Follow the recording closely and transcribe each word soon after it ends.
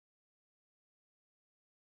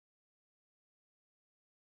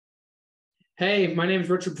Hey, my name is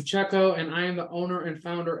Richard Pacheco, and I am the owner and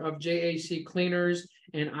founder of Jac Cleaners.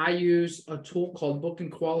 And I use a tool called Book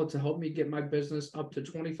and Koala to help me get my business up to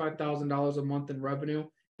 $25,000 a month in revenue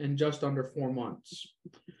in just under 4 months.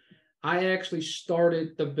 I actually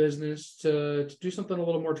started the business to do something a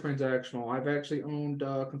little more transactional. I've actually owned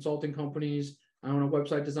consulting companies. I own a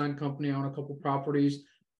website design company. I own a couple properties,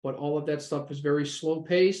 but all of that stuff is very slow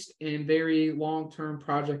paced and very long-term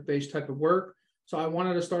project based type of work. So I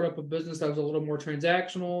wanted to start up a business that was a little more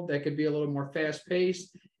transactional, that could be a little more fast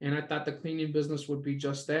paced. And I thought the cleaning business would be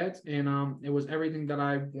just that. And it was everything that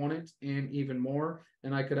I wanted and even more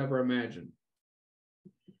than I could ever imagine.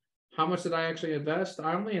 How much did I actually invest?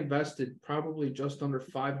 I only invested probably just under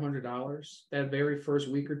 $500 that very first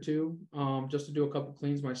week or two, just to do a couple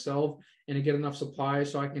cleans myself and to get enough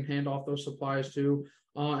supplies so I can hand off those supplies to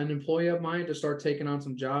an employee of mine to start taking on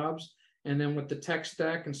some jobs. And then with the tech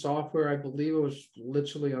stack and software, I believe it was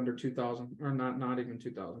literally under 2,000, or not even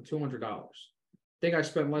 2,000, $200. I think I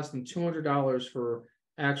spent less than $200 for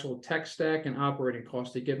actual tech stack and operating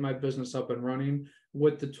costs to get my business up and running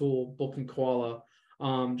with the tool Book and Koala.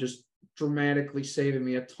 Just dramatically saving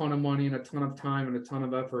me a ton of money and a ton of time and a ton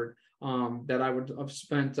of effort that I would have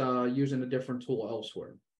spent using a different tool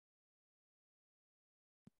elsewhere.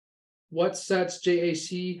 What sets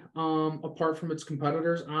JAC apart from its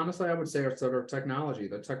competitors? Honestly, I would say it's our technology,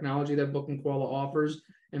 the technology that Book and Koala offers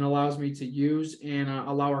and allows me to use and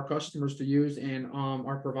allow our customers to use and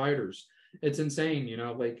our providers. It's insane,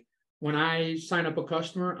 like when I sign up a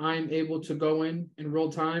customer, I'm able to go in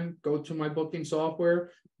real time, go to my booking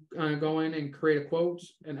software, go in and create a quote,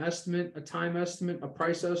 an estimate, a time estimate, a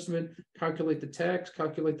price estimate, calculate the tax,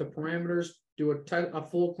 calculate the parameters, do a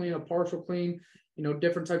full clean, a partial clean,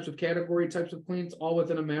 different types of category types of cleans, all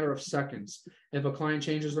within a matter of seconds. If a client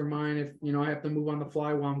changes their mind, if I have to move on the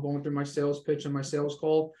fly while I'm going through my sales pitch and my sales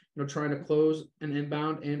call, trying to close an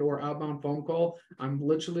inbound and or outbound phone call, I'm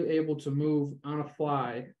literally able to move on a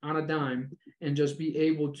fly, on a dime, and just be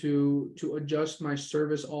able to adjust my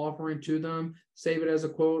service offering to them, save it as a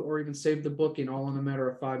quote, or even save the booking all in a matter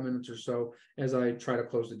of 5 minutes or so as I try to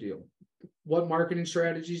close the deal. What marketing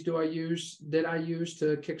strategies did I use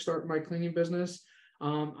to kickstart my cleaning business?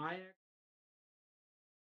 I